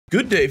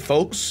Good day,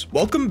 folks.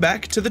 Welcome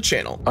back to the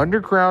channel.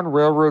 Underground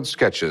Railroad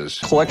Sketches.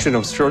 Collection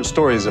of short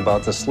stories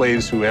about the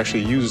slaves who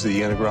actually used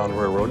the Underground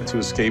Railroad to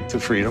escape to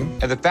freedom.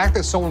 And the fact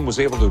that someone was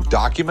able to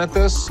document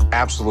this,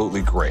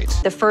 absolutely great.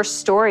 The first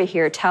story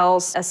here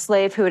tells a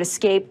slave who had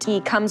escaped.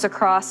 He comes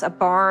across a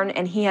barn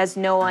and he has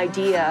no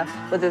idea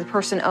whether the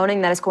person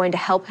owning that is going to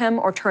help him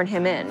or turn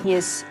him in. He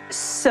is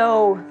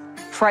so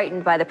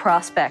frightened by the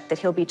prospect that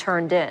he'll be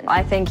turned in.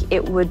 I think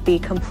it would be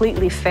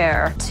completely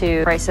fair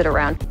to price it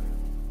around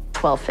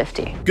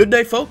 $12.50. Good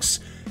day,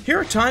 folks. Here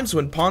are times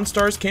when Pawn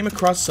Stars came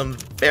across some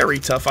very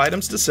tough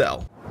items to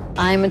sell.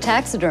 I'm a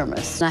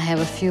taxidermist. I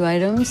have a few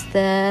items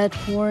that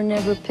were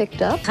never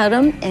picked up. Cut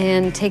them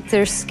and take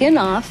their skin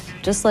off,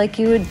 just like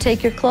you would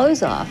take your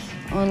clothes off,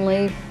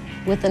 only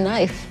with a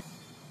knife.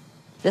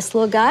 This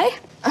little guy?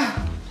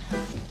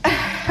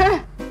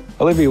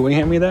 Olivia, will you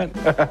hand me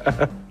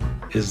that?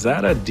 Is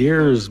that a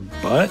deer's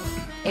butt?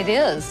 It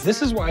is.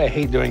 This is why I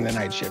hate doing the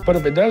night shift. But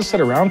if it does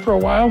sit around for a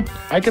while,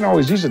 I can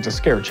always use it to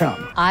scare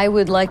Chum. I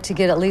would like to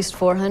get at least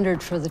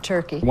 $400 for the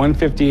turkey.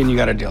 $150 and you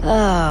got a deal.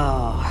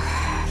 Oh.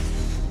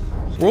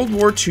 World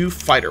War II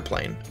fighter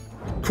plane.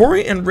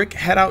 Corey and Rick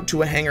head out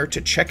to a hangar to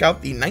check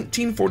out the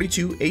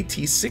 1942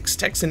 AT-6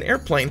 Texan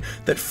airplane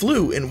that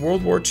flew in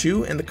World War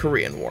II and the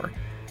Korean War.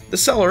 The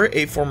seller,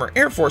 a former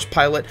Air Force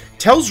pilot,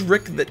 tells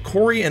Rick that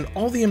Corey and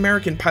all the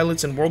American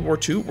pilots in World War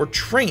II were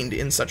trained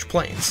in such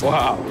planes.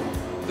 Wow.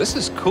 This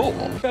is cool.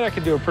 I bet I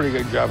could do a pretty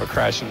good job of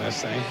crashing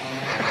this thing.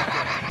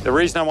 The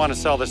reason I want to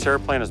sell this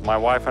airplane is my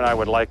wife and I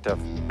would like to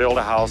build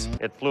a house.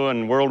 It flew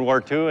in World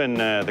War II and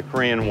the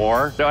Korean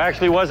War. There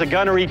actually was a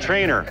gunnery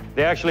trainer.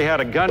 They actually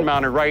had a gun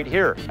mounted right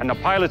here, and the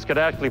pilots could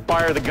actually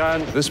fire the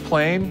gun. This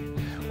plane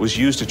was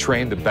used to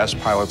train the best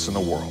pilots in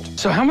the world.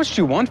 So how much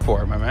do you want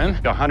for it, my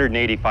man?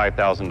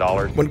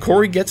 $185,000. When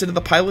Corey gets into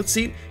the pilot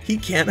seat, he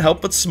can't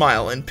help but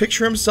smile and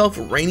picture himself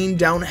raining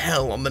down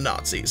hell on the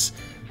Nazis.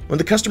 When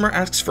the customer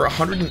asks for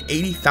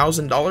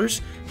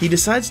 $180,000, he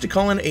decides to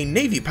call in a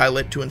Navy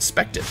pilot to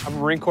inspect it. I'm a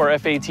Marine Corps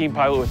F-18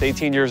 pilot with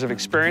 18 years of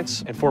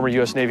experience and former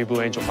U.S. Navy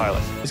Blue Angel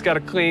pilot. He's got a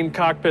clean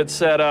cockpit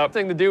set up. The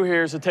thing to do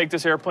here is to take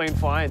this airplane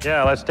flying.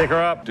 Yeah, let's take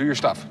her up. Do your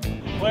stuff.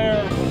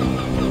 Claire.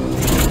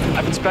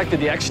 I've inspected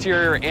the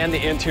exterior and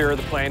the interior of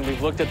the plane.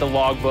 We've looked at the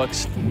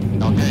logbooks.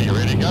 Okay, you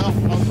ready to go?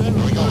 Okay.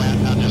 Here we go,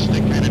 man. Now just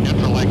stick kind of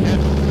neutral like this.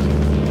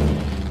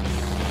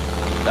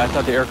 I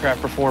thought the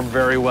aircraft performed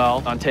very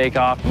well on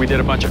takeoff. We did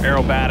a bunch of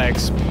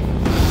aerobatics.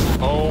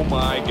 Oh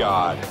my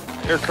God.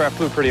 Aircraft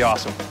flew pretty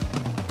awesome.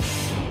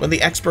 When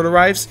the expert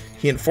arrives,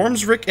 he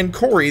informs Rick and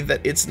Corey that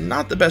it's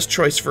not the best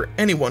choice for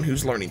anyone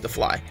who's learning to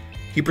fly.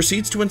 He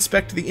proceeds to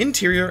inspect the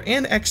interior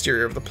and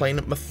exterior of the plane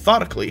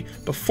methodically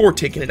before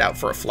taking it out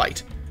for a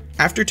flight.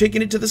 After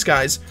taking it to the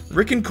skies,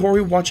 Rick and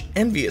Corey watch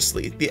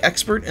enviously the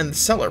expert and the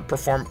seller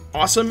perform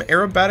awesome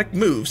aerobatic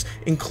moves,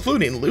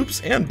 including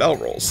loops and bell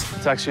rolls.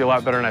 It's actually a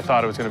lot better than I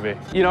thought it was going to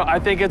be. You know, I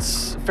think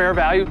it's fair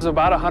value. It's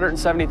about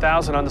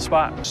 $170,000 on the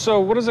spot. So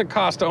what does it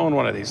cost to own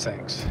one of these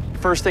things?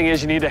 First thing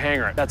is you need a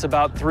hanger it. That's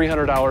about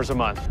 $300 a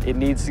month. It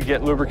needs to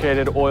get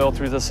lubricated, oil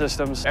through the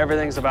systems.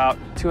 Everything's about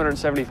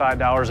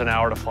 $275 an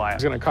hour to fly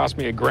It's it. gonna cost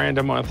me $1,000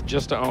 a month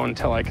just to own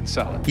until I can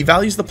sell it. He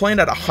values the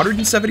plane at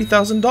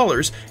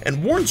 $170,000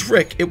 and warns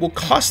Rick it will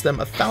cost them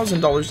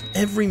 $1,000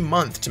 every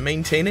month to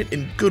maintain it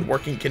in good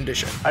working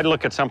condition. I'd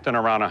look at something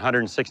around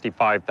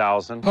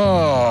 $165,000.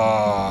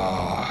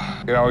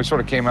 Oh. You know, we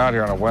sort of came out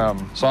here on a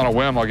whim. So on a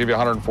whim, I'll give you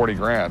 140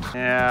 grand.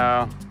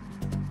 Yeah,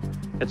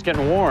 it's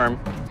getting warm.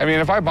 I mean,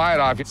 if I buy it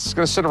off, it's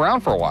gonna sit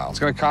around for a while. It's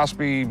gonna cost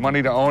me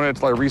money to own it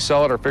till I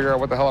resell it or figure out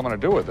what the hell I'm gonna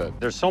do with it.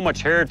 There's so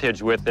much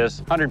heritage with this.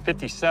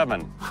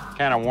 157.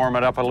 Kind of warm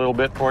it up a little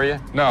bit for you.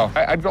 No,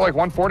 I'd go like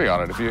 140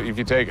 on it if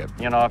you take it.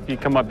 You know, if you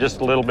come up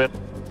just a little bit,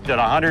 at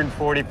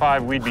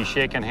 145, we'd be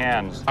shaking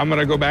hands. I'm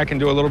gonna go back and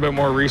do a little bit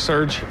more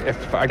research.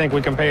 If I think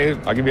we can pay it,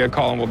 I'll give you a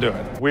call and we'll do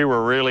it. We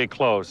were really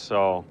close,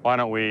 so why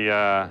don't we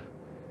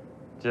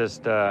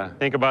just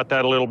think about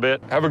that a little bit?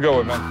 Have a go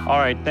with it, man. All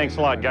right, thanks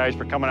a lot, guys,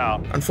 for coming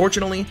out.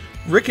 Unfortunately,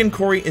 Rick and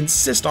Corey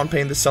insist on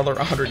paying the seller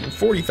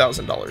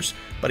 $140,000,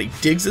 but he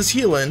digs his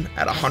heel in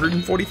at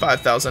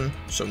 $145,000,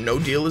 so no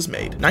deal is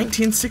made.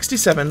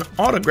 1967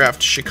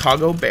 autographed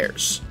Chicago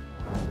Bears.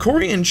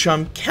 Corey and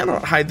Chum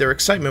cannot hide their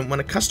excitement when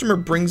a customer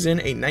brings in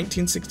a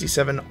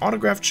 1967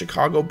 autographed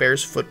Chicago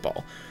Bears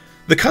football.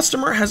 The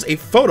customer has a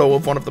photo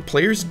of one of the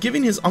players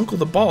giving his uncle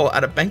the ball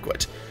at a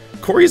banquet.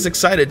 Corey is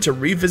excited to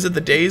revisit the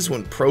days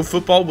when pro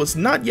football was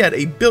not yet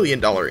a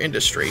billion-dollar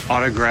industry.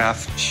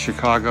 Autographed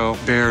Chicago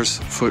Bears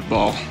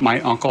football. My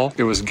uncle,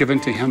 it was given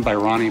to him by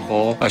Ronnie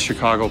Bull, a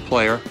Chicago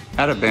player,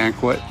 at a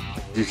banquet.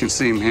 You can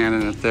see him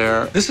handing it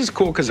there. This is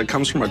cool because it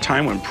comes from a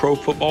time when pro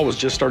football was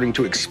just starting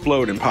to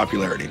explode in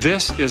popularity.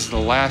 This is the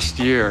last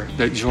year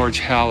that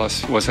George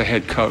Halas was a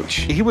head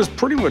coach. He was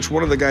pretty much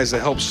one of the guys that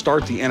helped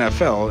start the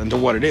NFL into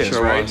what it is,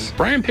 Sure right? was.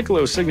 Brian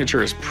Piccolo's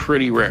signature is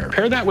pretty rare.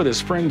 Pair that with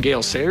his friend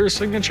Gale Sayers'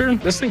 signature,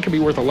 this thing could be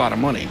worth a lot of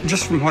money.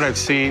 Just from what I've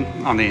seen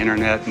on the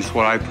internet, and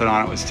what I put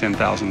on it was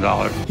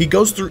 $10,000. He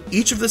goes through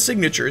each of the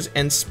signatures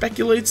and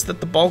speculates that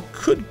the ball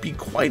could be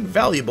quite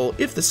valuable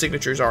if the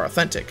signatures are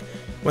authentic.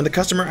 When the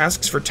customer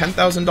asks for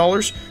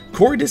 $10,000,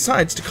 Corey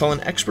decides to call an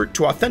expert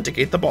to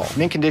authenticate the ball.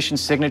 Mint condition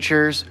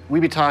signatures,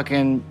 we'd be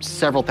talking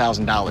several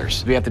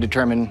 $1,000s. We have to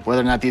determine whether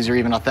or not these are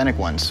even authentic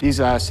ones.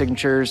 These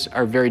signatures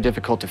are very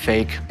difficult to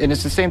fake. And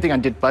it's the same thing on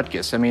Dick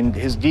Butkus. I mean,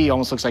 his D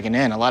almost looks like an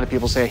N. A lot of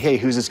people say, hey,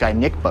 who's this guy,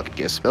 Nick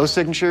Butkus? Those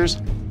signatures,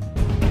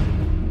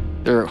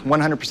 they're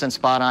 100%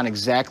 spot on,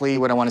 exactly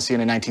what I want to see in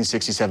a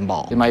 1967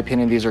 ball. In my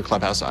opinion, these are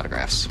clubhouse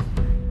autographs.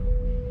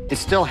 It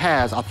still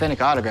has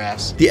authentic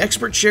autographs. The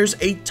expert shares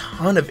a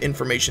ton of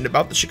information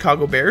about the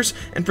Chicago Bears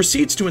and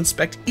proceeds to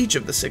inspect each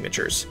of the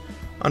signatures.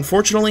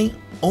 Unfortunately,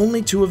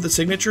 only 2 of the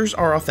signatures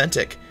are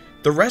authentic.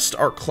 The rest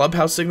are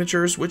clubhouse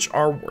signatures, which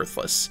are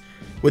worthless.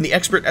 When the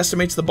expert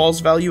estimates the ball's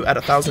value at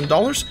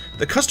 $1,000,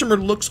 the customer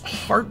looks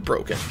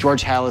heartbroken.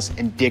 George Halas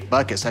and Dick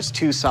Butkus, that's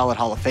 2 solid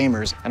Hall of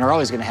Famers and are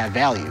always going to have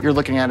value. You're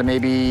looking at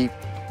maybe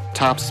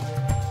tops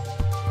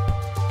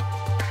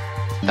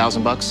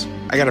 $1,000.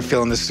 I got a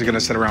feeling this is gonna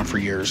sit around for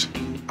years.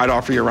 I'd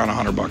offer you around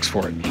 $100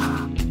 for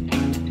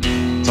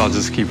it. So I'll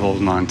just keep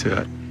holding on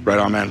to it. Right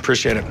on, man.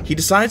 Appreciate it. He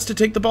decides to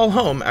take the ball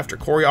home after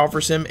Corey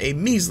offers him a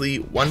measly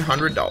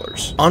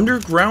 $100.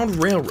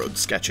 Underground Railroad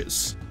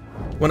sketches.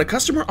 When a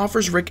customer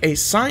offers Rick a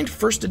signed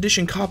first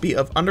edition copy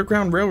of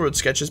Underground Railroad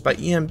Sketches by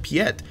E.M.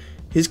 Piet,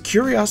 his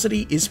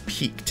curiosity is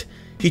piqued.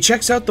 He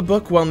checks out the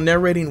book while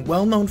narrating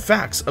well-known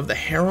facts of the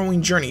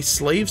harrowing journey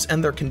slaves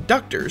and their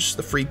conductors,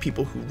 the free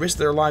people who risked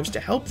their lives to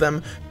help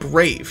them,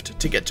 braved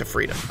to get to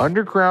freedom.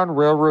 Underground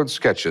Railroad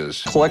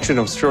Sketches. Collection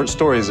of short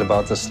stories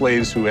about the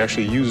slaves who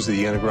actually used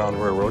the Underground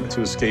Railroad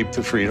to escape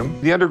to freedom.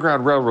 The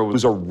Underground Railroad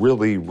was a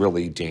really,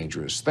 really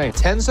dangerous thing.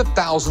 Tens of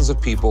thousands of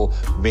people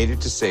made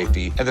it to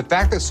safety, and the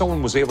fact that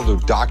someone was able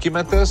to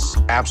document this,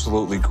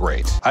 absolutely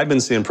great. I've been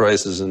seeing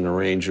prices in the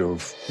range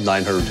of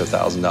 $900 to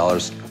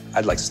 $1,000.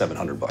 I'd like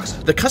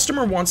 $700. The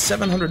customer wants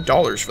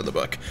 $700 for the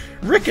book.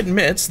 Rick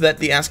admits that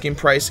the asking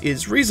price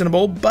is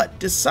reasonable, but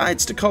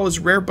decides to call his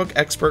rare book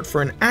expert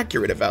for an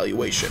accurate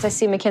evaluation. I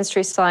see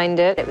McKinstry signed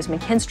it. It was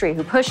McKinstry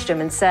who pushed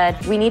him and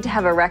said, we need to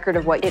have a record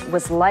of what it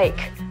was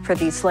like for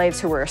these slaves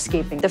who were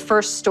escaping. The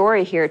first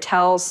story here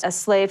tells a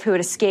slave who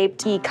had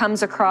escaped. He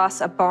comes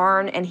across a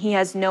barn and he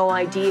has no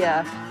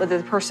idea whether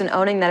the person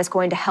owning that is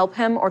going to help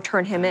him or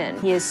turn him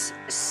in. He is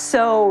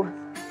so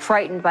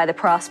frightened by the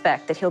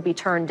prospect that he'll be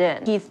turned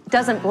in. He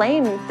doesn't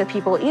blame the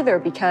people either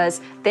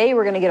because they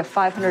were going to get a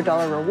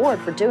 $500 reward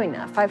for doing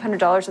that.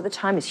 $500 at the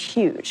time is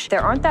huge.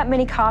 There aren't that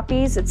many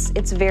copies.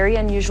 It's a very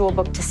unusual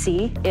book to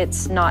see.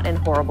 It's not in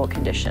horrible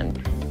condition.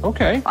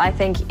 Okay. I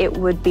think it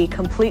would be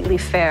completely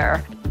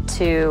fair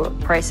to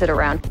price it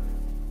around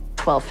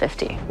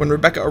 $12.50. When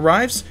Rebecca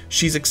arrives,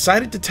 she's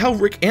excited to tell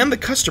Rick and the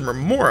customer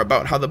more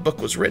about how the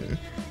book was written.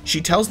 She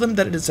tells them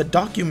that it is a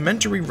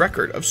documentary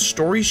record of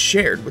stories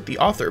shared with the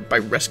author by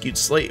rescued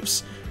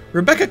slaves.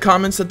 Rebecca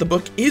comments that the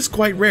book is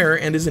quite rare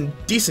and is in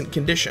decent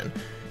condition.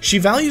 She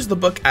values the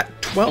book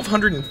at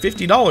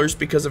 $1,250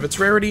 because of its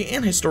rarity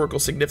and historical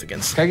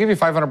significance. Can I give you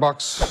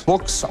 $500?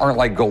 Books aren't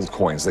like gold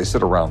coins. They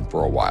sit around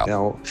for a while. You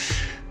know,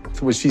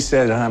 to what she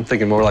said, I'm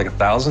thinking more like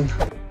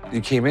 $1,000. You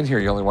came in here,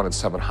 you only wanted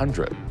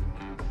 $700.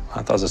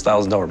 I thought it was a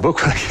 $1,000 book.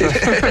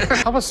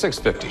 How about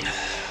 $650?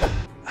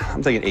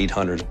 I'm thinking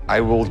 $800.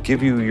 I will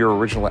give you your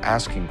original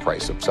asking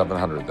price of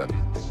 $700 then.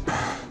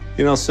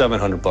 You know,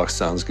 $700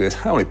 sounds good.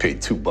 I only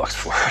paid $2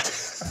 for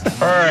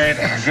it. All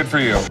right, good for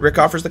you. Rick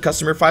offers the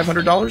customer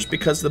 $500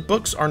 because the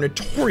books are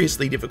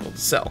notoriously difficult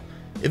to sell.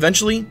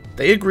 Eventually,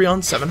 they agree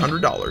on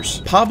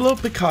 $700. Pablo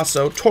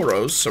Picasso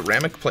Toro's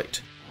ceramic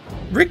plate.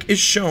 Rick is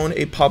shown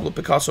a Pablo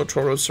Picasso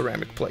Toro's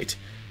ceramic plate.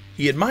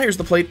 He admires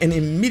the plate and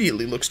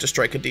immediately looks to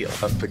strike a deal.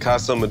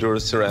 Picasso Maduro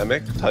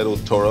ceramic,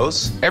 titled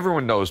Toros.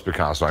 Everyone knows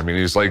Picasso. I mean,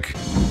 he's like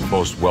the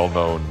most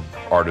well-known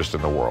artist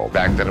in the world.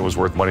 Back then it was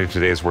worth money,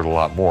 today it's worth a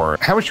lot more.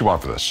 How much you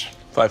want for this?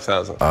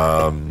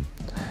 $5,000.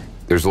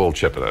 There's a little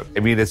chip in it.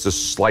 I mean, it's a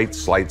slight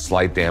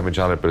damage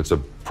on it, but it's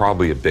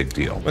probably a big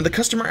deal. When the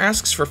customer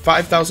asks for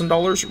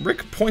 $5,000,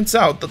 Rick points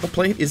out that the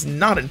plate is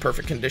not in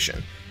perfect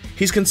condition.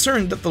 He's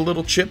concerned that the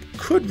little chip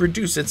could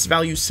reduce its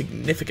value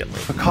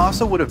significantly.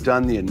 Picasso would have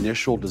done the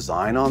initial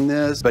design on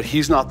this, but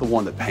he's not the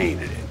one that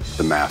painted it.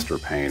 The master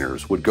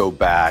painters would go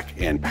back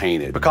and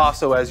paint it.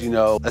 Picasso, as you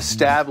know,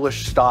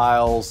 established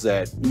styles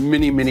that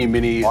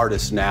many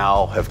artists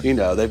now have, you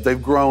know,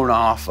 they've grown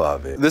off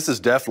of it. This is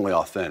definitely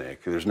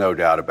authentic. There's no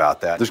doubt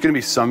about that. There's going to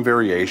be some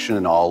variation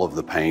in all of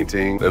the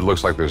painting. It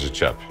looks like there's a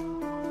chip.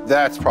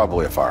 That's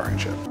probably a firing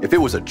chip. If it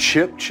was a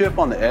chip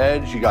on the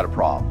edge, you got a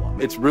problem.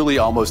 It's really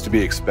almost to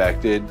be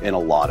expected in a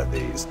lot of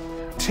these.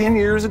 10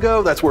 years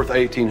ago, that's worth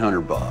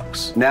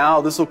 $1,800. Now,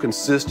 this will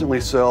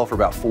consistently sell for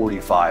about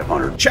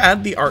 $4,500.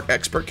 Chad, the art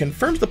expert,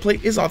 confirms the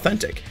plate is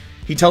authentic.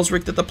 He tells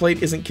Rick that the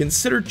plate isn't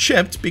considered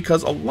chipped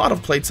because a lot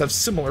of plates have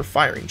similar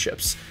firing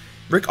chips.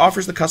 Rick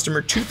offers the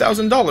customer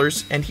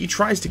 $2,000 and he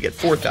tries to get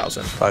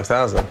 $4,000.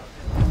 $5,000.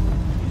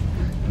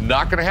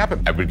 Not gonna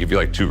happen. I would give you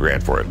like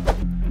 $2,000 for it.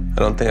 I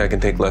don't think I can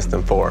take less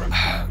than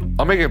 $4,000.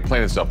 I'll make it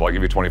plain and simple. I'll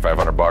give you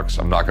 $2,500.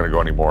 I'm not gonna go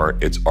anymore.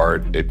 It's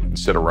art. It can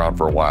sit around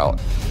for a while.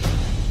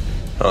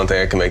 I don't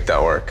think I can make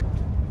that work.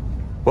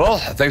 Well,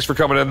 thanks for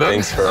coming in then.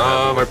 Thanks for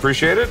having me. I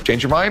appreciate it.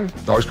 Change your mind,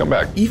 always come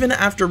back. Even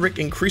after Rick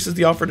increases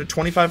the offer to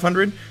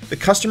 $2,500, the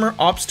customer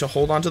opts to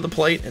hold onto the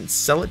plate and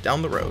sell it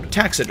down the road.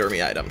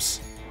 Taxidermy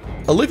items.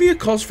 Olivia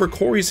calls for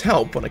Corey's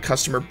help when a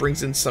customer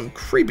brings in some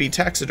creepy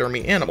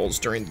taxidermy animals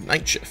during the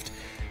night shift.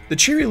 The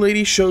Cherry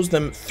Lady shows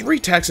them 3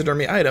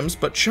 taxidermy items,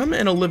 but Chum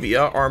and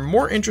Olivia are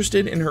more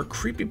interested in her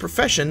creepy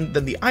profession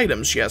than the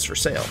items she has for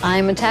sale.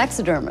 I'm a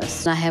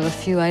taxidermist. I have a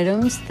few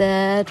items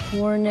that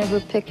were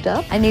never picked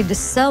up. I need to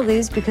sell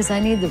these because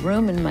I need the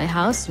room in my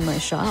house and my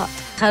shop.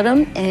 Cut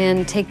them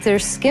and take their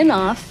skin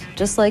off,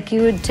 just like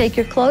you would take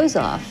your clothes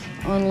off,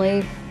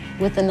 only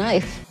with a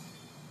knife.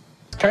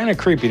 Kind of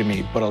creepy to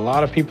me, but a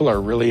lot of people are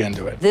really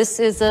into it. This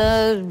is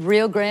a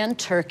Rio Grande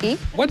turkey.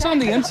 What's on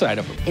the inside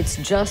of them? It's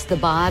just the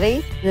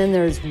body. Then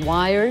there's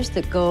wires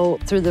that go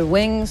through their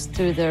wings,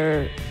 through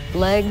their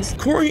legs.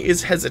 Corey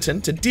is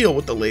hesitant to deal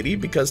with the lady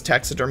because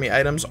taxidermy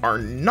items are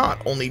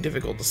not only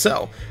difficult to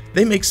sell,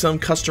 they make some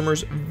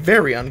customers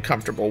very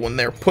uncomfortable when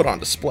they're put on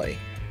display.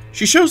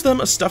 She shows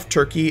them a stuffed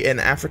turkey, an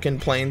African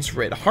Plains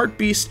red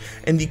hartebeest,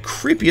 and the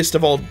creepiest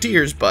of all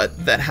deer's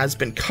butt that has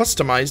been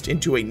customized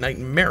into a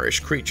nightmarish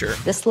creature.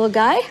 This little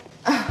guy?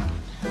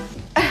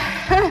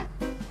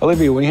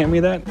 Olivia, will you hand me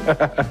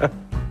that?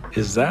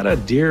 Is that a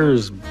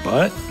deer's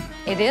butt?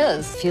 It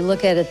is. If you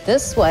look at it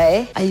this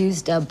way, I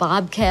used a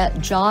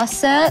bobcat jaw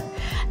set.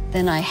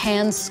 Then I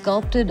hand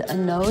sculpted a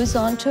nose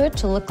onto it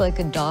to look like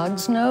a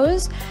dog's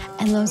nose.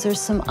 And those are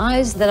some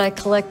eyes that I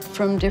collect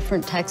from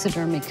different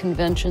taxidermy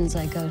conventions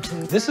I go to.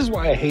 This is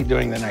why I hate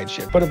doing the night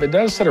shift. But if it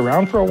does sit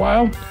around for a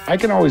while, I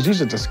can always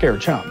use it to scare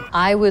Chum.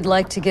 I would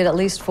like to get at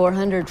least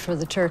 $400 for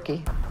the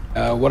turkey.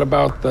 What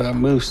about the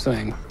moose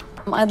thing?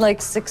 I'd like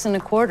 $6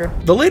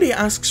 1/4. The lady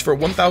asks for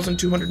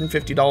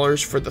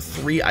 $1,250 for the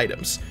 3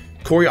 items.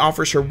 Corey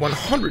offers her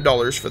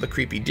 $100 for the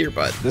creepy deer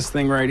butt. This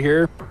thing right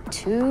here?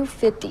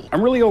 $250.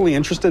 I'm really only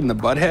interested in the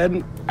butt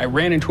head. I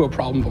ran into a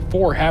problem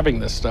before having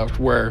this stuff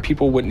where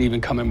people wouldn't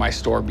even come in my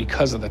store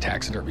because of the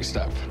taxidermy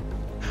stuff.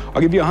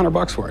 I'll give you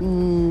 $100 for it.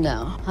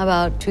 No, how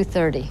about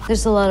 $230?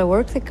 There's a lot of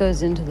work that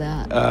goes into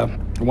that.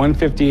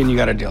 $150 and you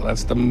got a deal.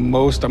 That's the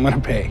most I'm gonna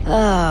pay.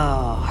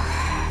 Oh.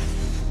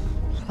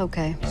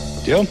 Okay.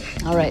 Deal?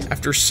 All right.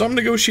 After some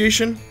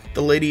negotiation,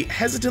 the lady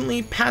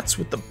hesitantly pats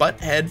with the butt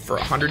head for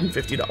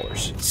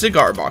 $150.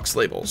 Cigar box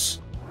labels.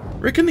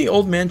 Rick and the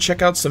old man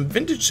check out some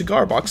vintage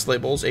cigar box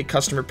labels a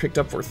customer picked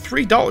up for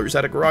 $3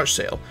 at a garage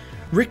sale.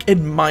 Rick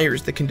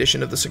admires the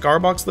condition of the cigar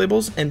box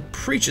labels and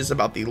preaches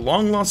about the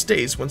long-lost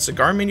days when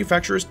cigar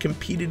manufacturers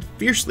competed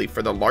fiercely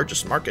for the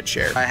largest market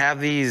share. I have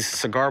these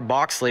cigar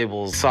box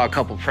labels. Saw a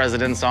couple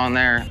presidents on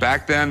there.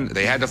 Back then,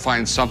 they had to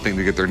find something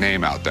to get their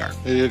name out there.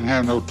 They didn't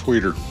have no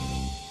tweeter.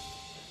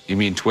 You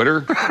mean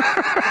Twitter?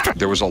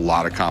 There was a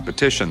lot of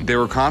competition. They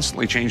were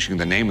constantly changing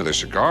the name of their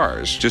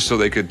cigars just so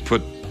they could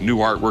put new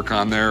artwork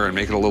on there and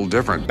make it a little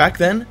different. Back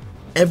then,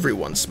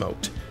 everyone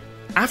smoked.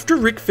 After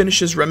Rick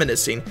finishes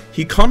reminiscing,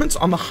 he comments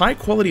on the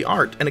high-quality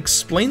art and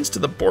explains to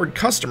the bored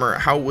customer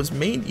how it was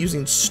made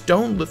using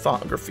stone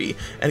lithography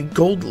and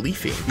gold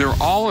leafing. They're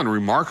all in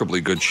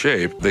remarkably good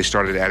shape. They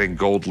started adding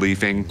gold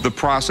leafing. The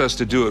process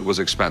to do it was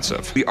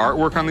expensive. The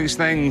artwork on these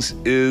things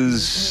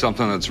is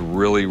something that's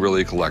really,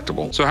 really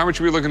collectible. So how much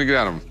are we looking to get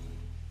at them?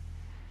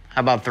 How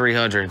about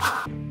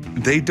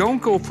 $300? They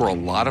don't go for a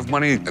lot of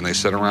money and they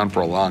sit around for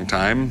a long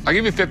time. I'll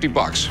give you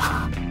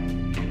 $50.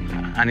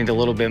 I need a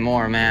little bit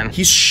more, man.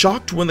 He's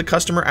shocked when the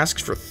customer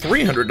asks for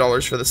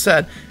 $300 for the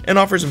set and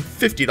offers him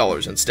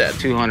 $50 instead.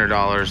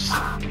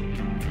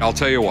 $200. I'll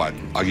tell you what,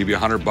 I'll give you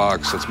 $100.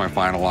 That's my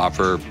final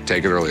offer.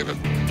 Take it or leave it.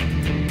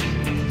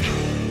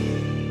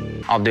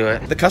 I'll do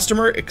it. The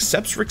customer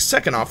accepts Rick's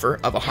second offer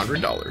of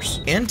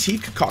 $100.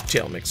 Antique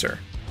cocktail mixer.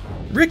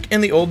 Rick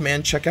and the old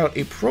man check out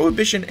a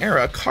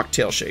Prohibition-era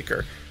cocktail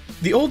shaker.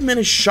 The old man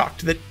is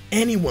shocked that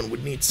anyone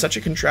would need such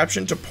a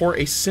contraption to pour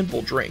a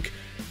simple drink.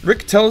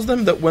 Rick tells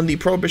them that when the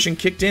Prohibition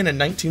kicked in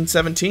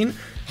 1917,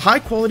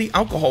 high-quality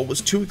alcohol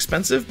was too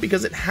expensive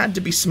because it had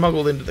to be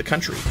smuggled into the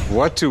country.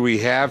 What do we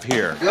have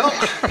here? Well,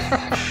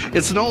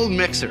 it's an old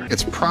mixer.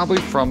 It's probably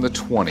from the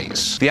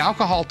 20s. The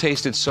alcohol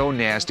tasted so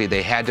nasty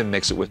they had to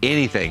mix it with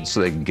anything so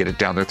they could get it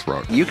down their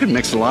throat. You can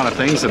mix a lot of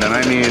things in it.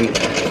 I mean,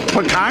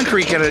 put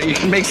concrete in it, you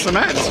can make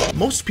cement.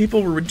 Most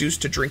people were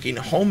reduced to drinking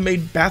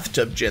homemade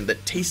bathtub gin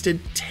that tasted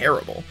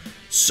terrible.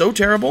 So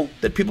terrible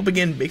that people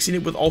began mixing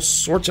it with all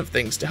sorts of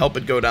things to help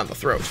it go down the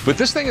throat. But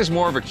this thing is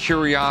more of a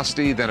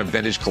curiosity than a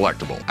vintage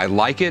collectible. I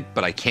like it,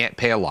 but I can't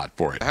pay a lot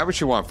for it. How much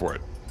you want for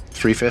it?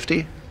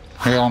 $350?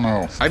 Hell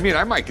no. I mean,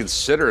 I might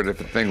consider it if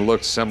the thing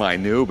looked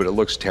semi-new, but it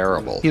looks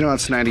terrible. You know,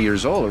 it's 90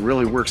 years old. It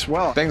really works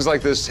well. Things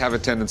like this have a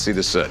tendency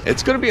to sit.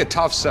 It's going to be a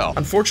tough sell.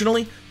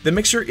 Unfortunately, the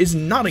mixer is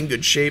not in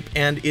good shape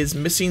and is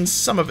missing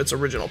some of its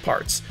original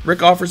parts.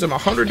 Rick offers him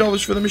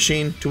 $100 for the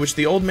machine, to which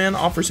the old man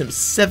offers him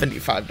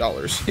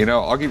 $75. You know,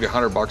 I'll give you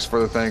 $100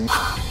 for the thing.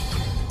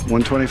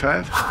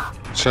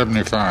 $125?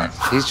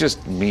 75. He's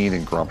just mean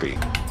and grumpy.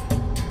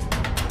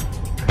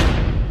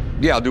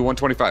 Yeah, I'll do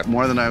 125.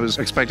 More than I was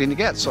expecting to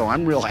get, so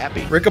I'm real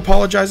happy. Rick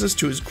apologizes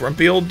to his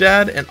grumpy old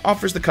dad and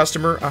offers the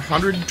customer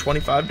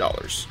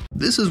 $125.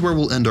 This is where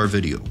we'll end our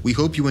video. We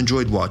hope you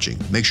enjoyed watching.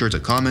 Make sure to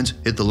comment,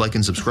 hit the like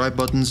and subscribe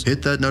buttons,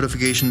 hit that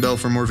notification bell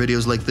for more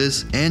videos like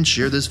this, and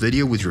share this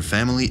video with your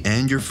family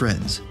and your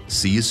friends.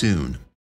 See you soon.